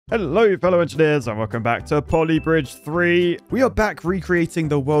Hello fellow engineers and welcome back to Poly Bridge 3. We are back recreating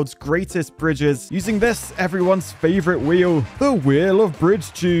the world's greatest bridges using this, everyone's favorite wheel, the Wheel of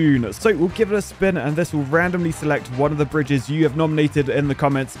Bridge Tune. So we'll give it a spin and this will randomly select one of the bridges you have nominated in the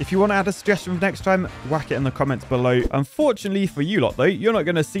comments. If you want to add a suggestion for next time, whack it in the comments below. Unfortunately for you lot though, you're not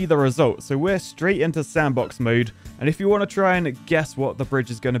going to see the result. So we're straight into sandbox mode. And if you want to try and guess what the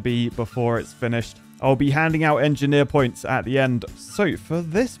bridge is going to be before it's finished, I'll be handing out engineer points at the end. So for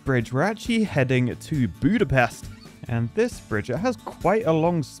this bridge, we're actually heading to Budapest. And this bridge, it has quite a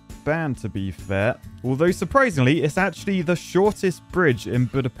long span to be fair. Although surprisingly, it's actually the shortest bridge in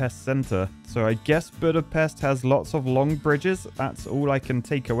Budapest center. So I guess Budapest has lots of long bridges. That's all I can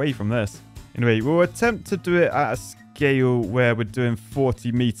take away from this. Anyway, we'll attempt to do it at a scale where we're doing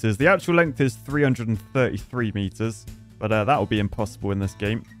 40 meters. The actual length is 333 meters. But that will be impossible in this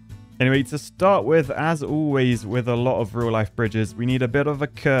game. Anyway, to start with, as always with a lot of real-life bridges, we need a bit of a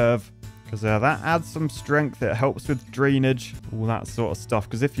curve because that adds some strength. It helps with drainage, all that sort of stuff.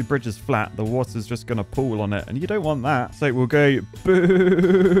 Because if your bridge is flat, the water's just going to pool on it, and you don't want that. So we'll go boosh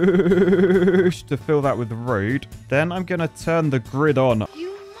to fill that with the road. Then I'm going to turn the grid on.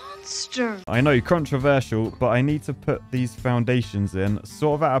 You monster! I know, controversial, but I need to put these foundations in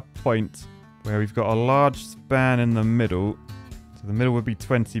sort of at a point where we've got a large span in the middle. So the middle would be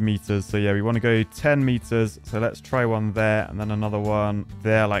 20 meters. So yeah, we want to go 10 meters. So let's try one there and then another one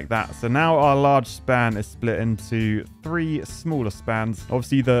there like that. So now our large span is split into 3 smaller spans.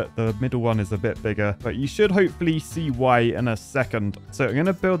 Obviously the middle one is a bit bigger, but you should hopefully see why in a second. So I'm going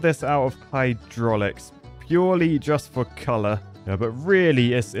to build this out of hydraulics purely just for color. Yeah, but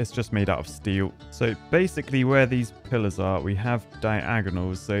really it's just made out of steel. So basically where these pillars are, we have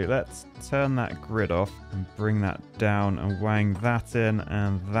diagonals. So let's turn that grid off and bring that down and wang that in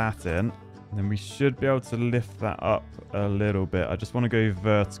and that in. And then we should be able to lift that up a little bit. I just want to go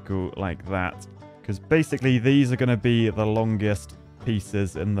vertical like that because basically these are going to be the longest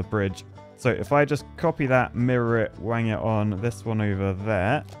pieces in the bridge. So if I just copy that, mirror it, wang it on this one over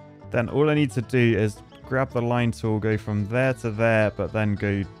there, then all I need to do is grab the line tool, go from there to there, but then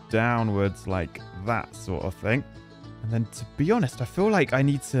go downwards like that sort of thing. And then to be honest, I feel like I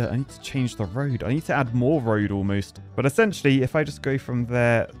need to change the road. I need to add more road almost. But essentially, if I just go from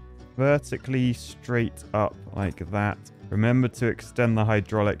there vertically straight up like that, remember to extend the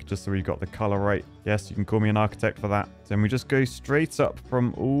hydraulic just so we got the color right. Yes, you can call me an architect for that. Then we just go straight up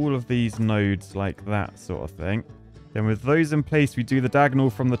from all of these nodes like that sort of thing. Then with those in place, we do the diagonal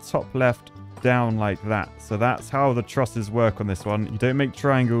from the top left down like that. So that's how the trusses work on this one. You don't make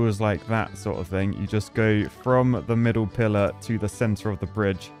triangles like that sort of thing. You just go from the middle pillar to the center of the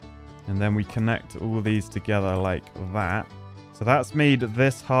bridge. And then we connect all these together like that. So that's made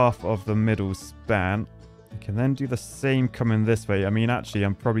this half of the middle span. You can then do the same coming this way. I mean, actually,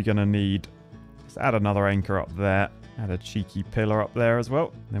 I'm probably going to need... Let's add another anchor up there. Add a cheeky pillar up there as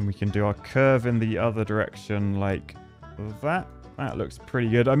well. Then we can do our curve in the other direction like that. That looks pretty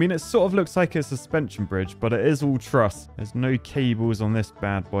good. I mean, it sort of looks like a suspension bridge, but it is all truss. There's no cables on this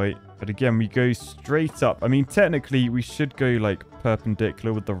bad boy. But again, we go straight up. I mean, technically, we should go like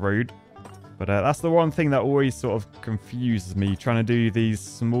perpendicular with the road. But that's the one thing that always sort of confuses me, trying to do these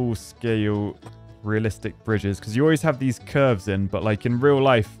small scale realistic bridges. Because you always have these curves in, but like in real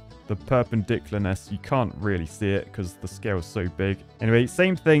life, the perpendicularness, you can't really see it because the scale is so big. Anyway,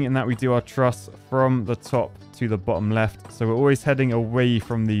 same thing in that we do our truss from the top to the bottom left. So we're always heading away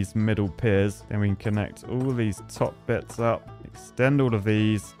from these middle piers. Then we can connect all these top bits up, extend all of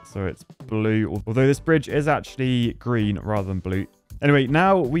these so it's blue. Although this bridge is actually green rather than blue. Anyway,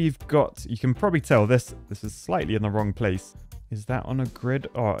 now we've got, you can probably tell this is slightly in the wrong place. Is that on a grid?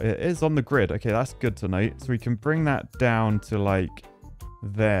 Oh, it is on the grid. Okay, that's good to know. So we can bring that down to like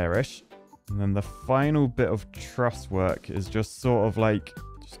there-ish. And then the final bit of truss work is just sort of like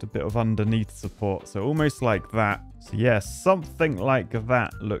just a bit of underneath support. So almost like that. So yeah, something like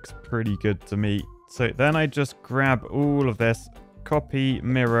that looks pretty good to me. So then I just grab all of this, copy,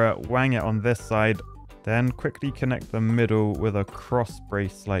 mirror, wang it on this side, then quickly connect the middle with a cross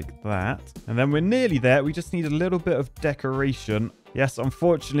brace like that. And then we're nearly there. We just need a little bit of decoration. Yes,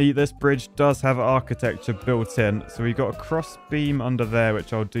 unfortunately, this bridge does have architecture built in. So we've got a cross beam under there,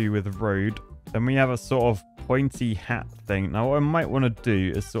 which I'll do with road. Then we have a sort of pointy hat thing. Now, what I might want to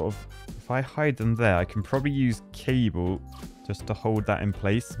do is sort of, if I hide them there, I can probably use cable to just to hold that in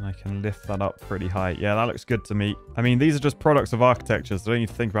place. And I can lift that up pretty high. Yeah, that looks good to me. I mean, these are just products of architecture, so I don't need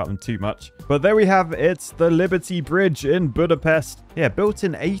to think about them too much. But there we have it. It's the Liberty Bridge in Budapest. Yeah, built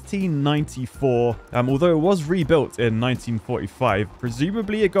in 1894. Although it was rebuilt in 1945.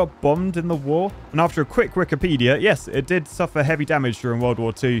 Presumably it got bombed in the war. And after a quick Wikipedia, yes, it did suffer heavy damage during World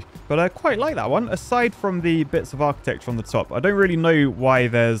War II. But I quite like that one. Aside from the bits of architecture on the top, I don't really know why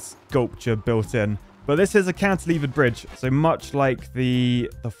there's sculpture built in. But this is a cantilevered bridge, so much like the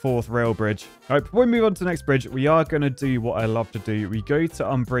fourth rail bridge. All right, before we move on to the next bridge, we are going to do what I love to do. We go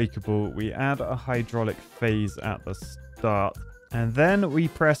to Unbreakable, we add a hydraulic phase at the start, and then we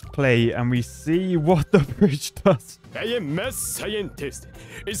press play and we see what the bridge does. I am a scientist.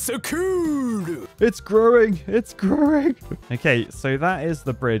 It's so cool. It's growing. It's growing. Okay, so that is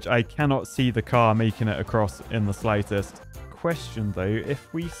the bridge. I cannot see the car making it across in the slightest. Question though,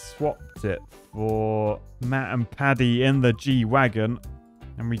 if we swapped it for Matt and Paddy in the G-Wagon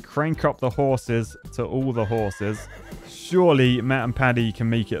and we crank up the horses to all the horses, surely Matt and Paddy can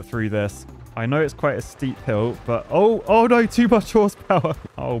make it through this. I know it's quite a steep hill, but oh no, too much horsepower.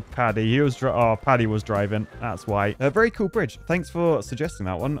 Oh, Paddy, Paddy was driving. That's why. A very cool bridge. Thanks for suggesting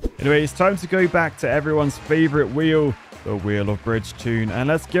that one. Anyway, it's time to go back to everyone's favorite wheel, the Wheel of Bridge Tune, and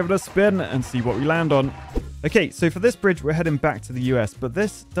let's give it a spin and see what we land on. Okay, so for this bridge, we're heading back to the US, but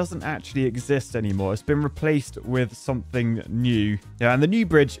this doesn't actually exist anymore. It's been replaced with something new. Yeah, and the new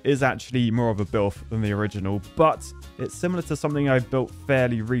bridge is actually more of a build than the original, but it's similar to something I've built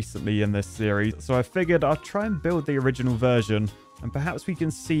fairly recently in this series. So I figured I'll try and build the original version, and perhaps we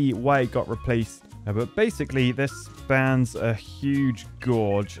can see why it got replaced. But basically, this spans a huge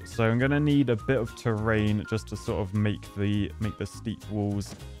gorge, so I'm going to need a bit of terrain just to sort of make the steep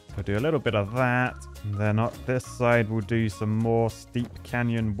walls. I'll do a little bit of that. And then up this side, we'll do some more steep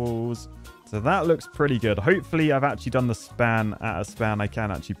canyon walls. So that looks pretty good. Hopefully, I've actually done the span at a span. I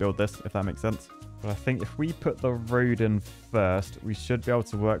can actually build this, if that makes sense. But I think if we put the road in first, we should be able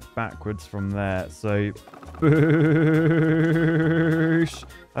to work backwards from there. So, boosh.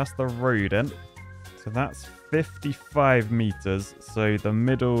 That's the road in. So that's 55 meters. So the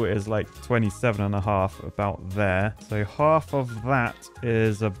middle is like 27.5, about there. So half of that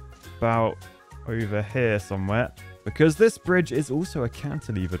is about over here somewhere. Because this bridge is also a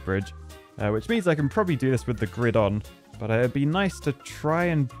cantilevered bridge, which means I can probably do this with the grid on. But it'd be nice to try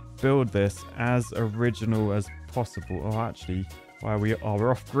and build this as original as possible. Oh, actually,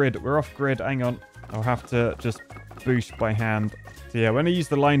 we're off grid. We're off grid. Hang on. I'll have to just boost by hand. So yeah, when I use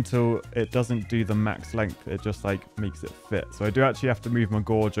the line tool, it doesn't do the max length. It just like makes it fit. So I do actually have to move my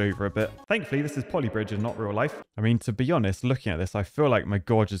gorge over a bit. Thankfully, this is Polybridge and not real life. I mean, to be honest, looking at this, I feel like my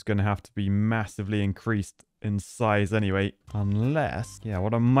gorge is going to have to be massively increased in size anyway. Unless, yeah,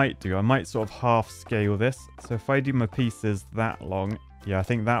 what I might do, I might sort of half scale this. So if I do my pieces that long, yeah, I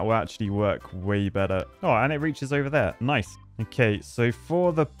think that will actually work way better. Oh, and it reaches over there. Nice. Okay, so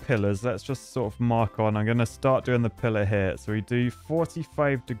for the pillars, let's just sort of mark on. I'm going to start doing the pillar here. So we do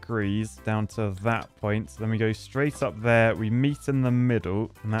 45 degrees down to that point. Then we go straight up there. We meet in the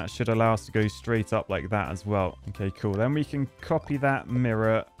middle, and that should allow us to go straight up like that as well. Okay, cool. Then we can copy that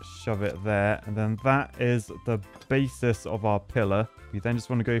mirror, shove it there, and then that is the basis of our pillar. We then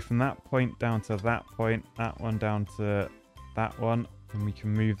just want to go from that point down to that point, that one down to that one, and we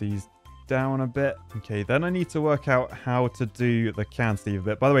can move these down a bit. Okay, then I need to work out how to do the cantilever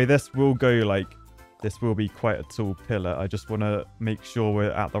bit. By the way, this will be quite a tall pillar. I just want to make sure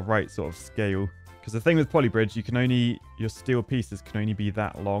we're at the right sort of scale. Because the thing with Polybridge, your steel pieces can only be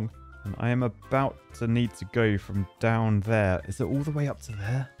that long. And I am about to need to go from down there. Is it all the way up to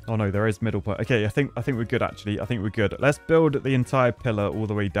there? Oh no, there is middle point. Okay, I think we're good actually. I think we're good. Let's build the entire pillar all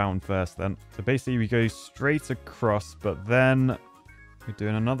the way down first then. So basically we go straight across, but then we're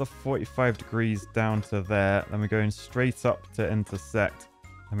doing another 45 degrees down to there. Then we're going straight up to intersect.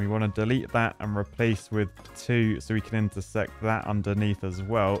 And we want to delete that and replace with 2 so we can intersect that underneath as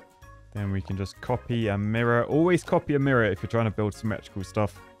well. Then we can just copy a mirror. Always copy a mirror if you're trying to build symmetrical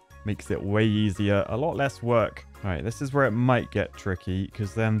stuff. Makes it way easier. A lot less work. All right, this is where it might get tricky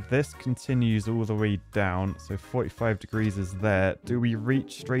because then this continues all the way down. So 45 degrees is there. Do we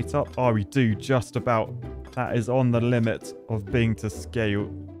reach straight up? Oh, we do just about. That is on the limit of being to scale.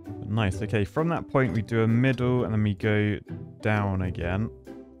 Nice. Okay, from that point, we do a middle and then we go down again.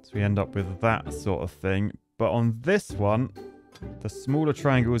 So we end up with that sort of thing. But on this one, the smaller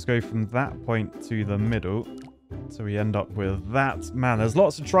triangles go from that point to the middle. So we end up with that. Man, there's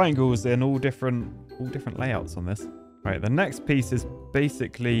lots of triangles in all different layouts on this. Right, the next piece is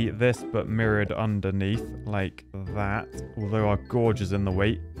basically this, but mirrored underneath like that. Although our gorge is in the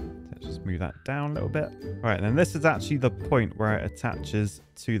way. Just move that down a little bit. All right, and then this is actually the point where it attaches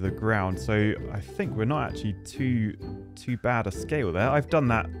to the ground. So I think we're not actually too bad a scale there. I've done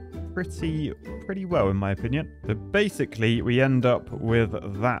that pretty well, in my opinion. So basically, we end up with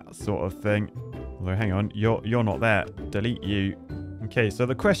that sort of thing. Although, hang on, you're not there. Delete you. Okay, so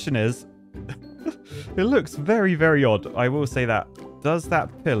the question is, it looks very, very odd. I will say that. Does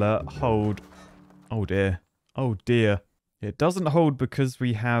that pillar hold? Oh dear. Oh dear. It doesn't hold because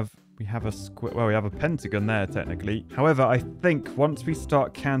we have a square. Well, we have a pentagon there technically. However, I think once we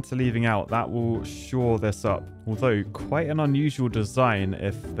start cantilevering out, that will shore this up. Although quite an unusual design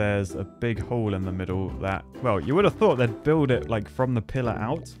if there's a big hole in the middle that, well, you would have thought they'd build it like from the pillar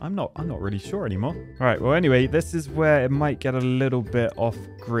out. I'm not really sure anymore. All right. Well, anyway, this is where it might get a little bit off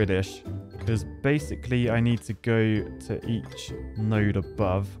gridish. Because basically I need to go to each node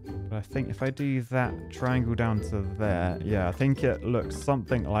above. But I think if I do that triangle down to there, yeah, I think it looks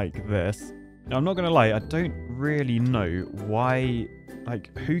something like this. Now, I'm not going to lie, I don't really know why,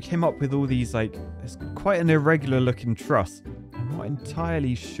 like, who came up with all these, like, it's quite an irregular looking truss. I'm not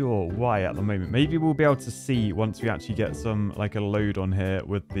entirely sure why at the moment. Maybe we'll be able to see once we actually get some, like, a load on here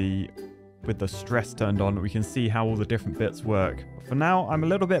with the stress turned on. We can see how all the different bits work. But for now, I'm a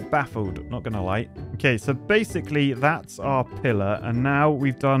little bit baffled, not gonna lie. Okay, so basically that's our pillar, and now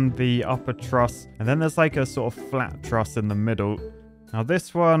we've done the upper truss, and then there's like a sort of flat truss in the middle. Now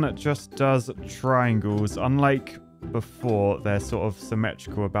this one just does triangles. Unlike before, they're sort of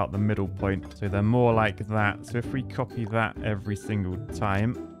symmetrical about the middle point, so they're more like that. So if we copy that every single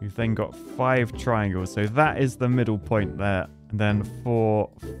time, we've then got 5 triangles. So that is the middle point there. And then 4,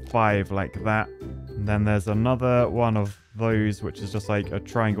 5 like that. And then there's another one of those, which is just like a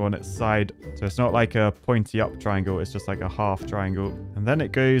triangle on its side. So it's not like a pointy up triangle, it's just like a half triangle. And then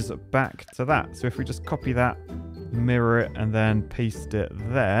it goes back to that. So if we just copy that, mirror it, and then paste it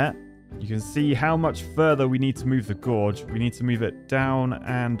there, you can see how much further we need to move the gorge. We need to move it down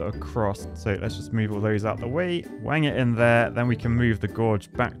and across. So let's just move all those out the way, wang it in there, then we can move the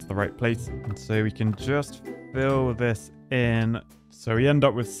gorge back to the right place. And so we can just fill this in. So we end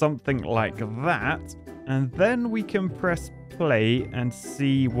up with something like that. And then we can press play and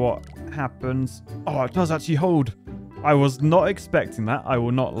see what happens. Oh, it does actually hold. I was not expecting that. I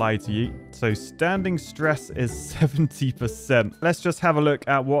will not lie to you. So standing stress is 70%. Let's just have a look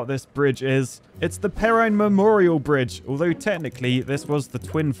at what this bridge is. It's the Perrine Memorial Bridge, although technically this was the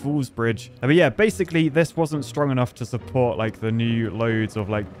Twin Falls Bridge. But yeah, basically this wasn't strong enough to support like the new loads of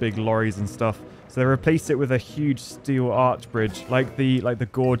like big lorries and stuff. So they replaced it with a huge steel arch bridge, like the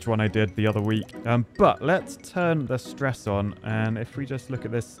gorge one I did the other week. But let's turn the stress on, and if we just look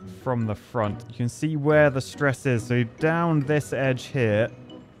at this from the front, you can see where the stress is. So down this edge here,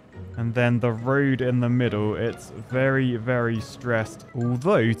 and then the road in the middle, it's very, very stressed.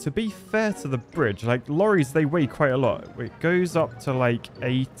 Although, to be fair to the bridge, like lorries, they weigh quite a lot. It goes up to like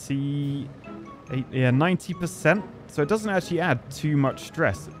 90%. So it doesn't actually add too much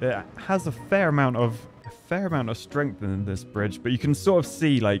stress. It has a fair amount of strength in this bridge, but you can sort of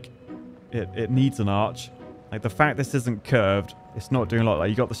see like it needs an arch. Like the fact this isn't curved, it's not doing a lot.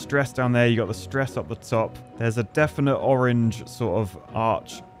 Like you got the stress down there, you got the stress up the top. There's a definite orange sort of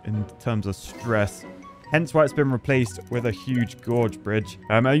arch in terms of stress. Hence why it's been replaced with a huge gorge bridge.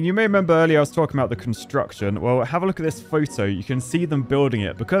 And you may remember earlier I was talking about the construction. Well, have a look at this photo. You can see them building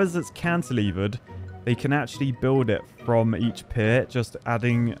it. Because it's cantilevered, they can actually build it from each pier, just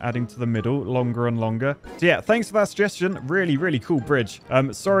adding to the middle, longer and longer. So yeah, thanks for that suggestion. Really, really cool bridge.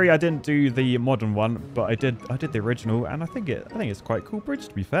 Sorry I didn't do the modern one, but I did the original, and I think it's quite a cool bridge,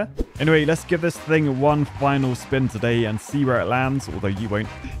 to be fair. Anyway, let's give this thing one final spin today and see where it lands, although you won't.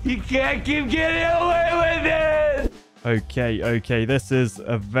 You can't keep getting away with it! Okay, this is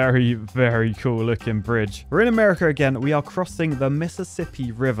a very, very cool looking bridge. We're in America again. We are crossing the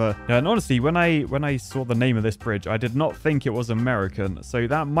Mississippi River. And honestly, when I saw the name of this bridge, I did not think it was American. So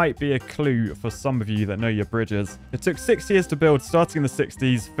that might be a clue for some of you that know your bridges. It took 6 years to build, starting in the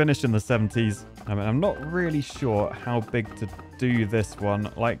 60s, finished in the 70s. I mean, I'm not really sure how big to do this one,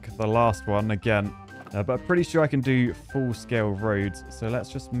 like the last one again. But I'm pretty sure I can do full-scale roads. So let's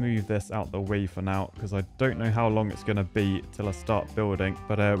just move this out the way for now, because I don't know how long it's going to be till I start building.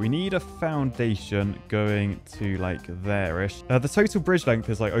 But we need a foundation going to like there-ish. The total bridge length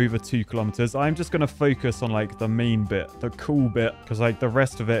is like over 2 kilometers. I'm just going to focus on like the main bit, the cool bit, because like the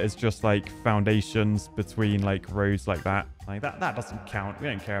rest of it is just like foundations between like roads like that. Like that doesn't count. We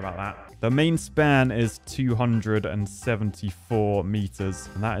don't care about that. The main span is 274 meters,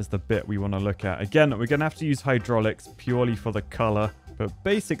 and that is the bit we want to look at. Again, we're going to have to use hydraulics purely for the color. But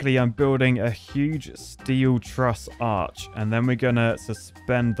basically, I'm building a huge steel truss arch, and then we're going to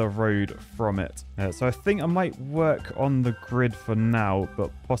suspend the road from it. So I think I might work on the grid for now,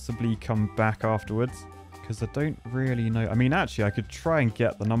 but possibly come back afterwards. Because I don't really know. I mean, actually, I could try and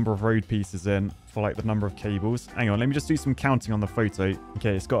get the number of road pieces in for like the number of cables. Hang on, let me just do some counting on the photo.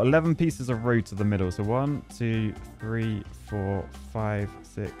 Okay, it's got 11 pieces of road to the middle. So 1, 2, 3, 4, 5,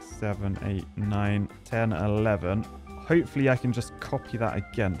 6, 7, 8, 9, 10, 11. Hopefully I can just copy that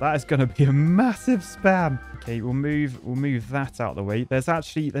again. That is going to be a massive span. Okay, we'll move that out of the way.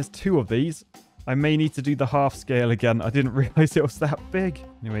 There's 2 of these. I may need to do the half scale again. I didn't realize it was that big.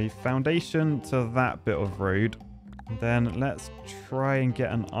 Anyway, foundation to that bit of road. Then let's try and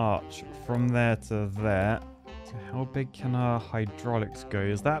get an arch from there to there. So how big can our hydraulics go?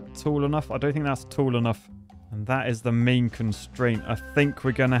 Is that tall enough? I don't think that's tall enough. And that is the main constraint. I think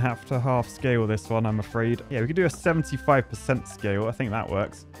we're going to have to half scale this one, I'm afraid. Yeah, we could do a 75% scale. I think that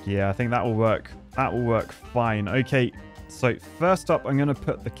works. Yeah, I think that will work. That will work fine. Okay. So first up, I'm going to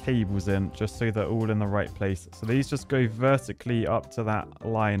put the cables in just so they're all in the right place. So these just go vertically up to that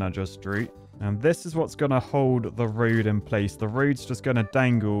line I just drew. And this is what's going to hold the road in place. The road's just going to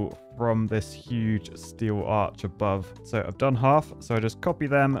dangle from this huge steel arch above. So I've done half. So I just copy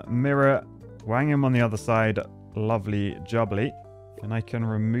them, mirror, wang them on the other side. Lovely jubbly. And I can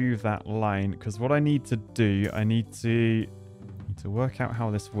remove that line because what I need to do, I need to work out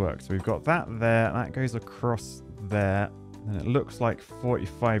how this works. So we've got that there. That goes across there. And it looks like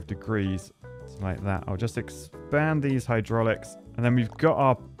 45 degrees, like that. I'll just expand these hydraulics. And then we've got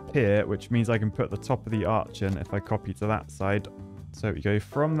our pier, which means I can put the top of the arch in if I copy to that side. So we go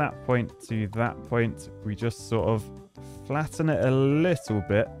from that point to that point. We just sort of flatten it a little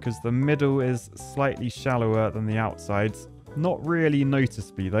bit because the middle is slightly shallower than the outsides. Not really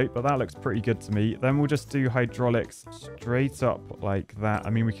noticeably though, but that looks pretty good to me. Then we'll just do hydraulics straight up like that.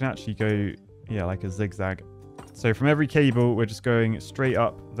 I mean, we can actually go, yeah, like a zigzag. So from every cable, we're just going straight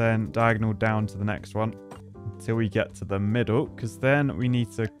up, then diagonal down to the next one until we get to the middle, because then we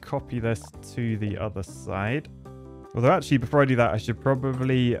need to copy this to the other side. Although actually, before I do that, I should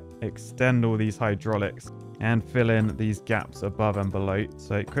probably extend all these hydraulics and fill in these gaps above and below.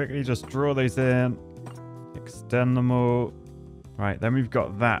 So quickly just draw those in, extend them all. Right, then we've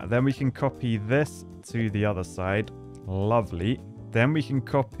got that. Then we can copy this to the other side. Lovely. Then we can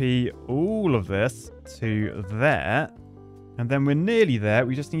copy all of this to there. And then we're nearly there.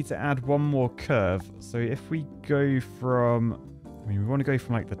 We just need to add one more curve. So if we go from... I mean, we want to go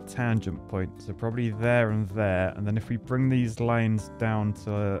from like the tangent point. So probably there and there. And then if we bring these lines down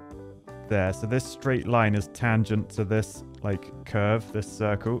to there. So this straight line is tangent to this like curve, this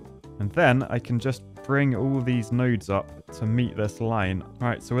circle. And then I can just bring all these nodes up to meet this line. All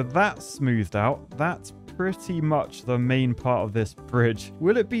right, so with that smoothed out, that's pretty much the main part of this bridge.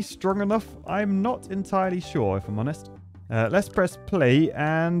 Will it be strong enough? I'm not entirely sure, if I'm honest. Let's press play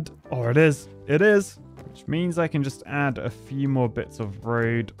and... oh, it is. It is. Which means I can just add a few more bits of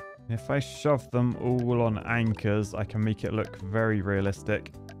road. If I shove them all on anchors, I can make it look very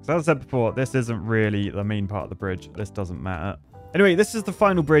realistic. So as I said before, this isn't really the main part of the bridge. This doesn't matter. Anyway, this is the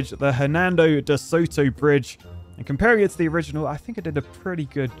final bridge, the Hernando de Soto Bridge. And comparing it to the original, I think I did a pretty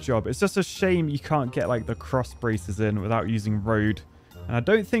good job. It's just a shame you can't get like the cross braces in without using road. And I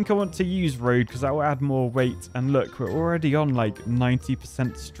don't think I want to use road because that will add more weight. And look, we're already on like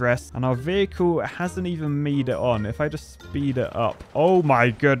 90% stress. And our vehicle hasn't even made it on. If I just speed it up. Oh my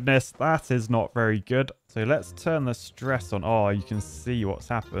goodness, that is not very good. So let's turn the stress on. Oh, you can see what's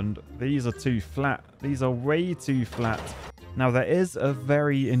happened. These are too flat. These are way too flat. Now, there is a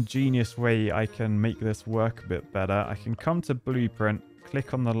very ingenious way I can make this work a bit better. I can come to Blueprint,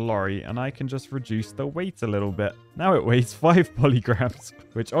 click on the lorry, and I can just reduce the weight a little bit. Now it weighs 5 polygramms,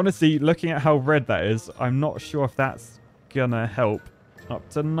 which honestly, looking at how red that is, I'm not sure if that's gonna help. Up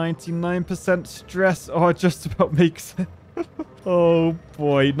to 99% stress. Oh, it just about makes it. Oh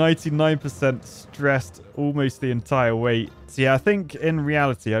boy, 99% stressed almost the entire weight. So yeah, I think in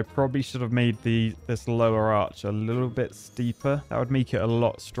reality, I probably should have made this lower arch a little bit steeper. That would make it a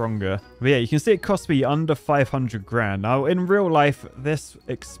lot stronger. But yeah, you can see it cost me under 500 grand. Now, in real life, this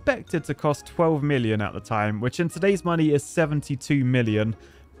expected to cost 12 million at the time, which in today's money is 72 million.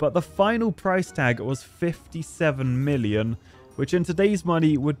 But the final price tag was 57 million, which in today's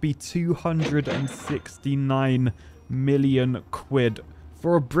money would be 269 million quid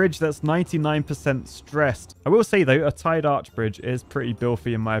for a bridge that's 99% stressed. I will say though, a tied arch bridge is pretty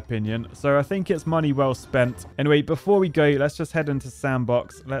filthy in my opinion, so I think it's money well spent. Anyway, before we go, let's just head into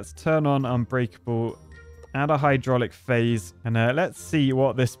Sandbox. Let's turn on Unbreakable, add a hydraulic phase, and let's see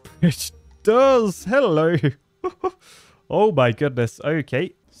what this bridge does. Hello. Oh my goodness.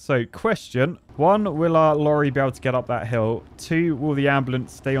 Okay. So, question. 1, will our lorry be able to get up that hill? 2, will the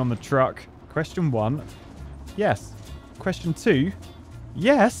ambulance stay on the truck? Question 1. Yes. Question 2.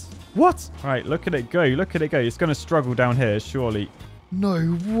 Yes. What? Right, look at it go. Look at it go. It's going to struggle down here, surely.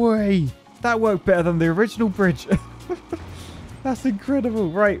 No way. That worked better than the original bridge. That's incredible.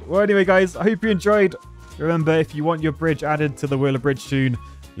 Right. Well, anyway, guys, I hope you enjoyed. Remember, if you want your bridge added to the Wheeler Bridge soon,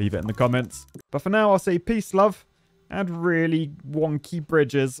 leave it in the comments. But for now, I'll say peace, love, and really wonky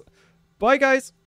bridges. Bye, guys.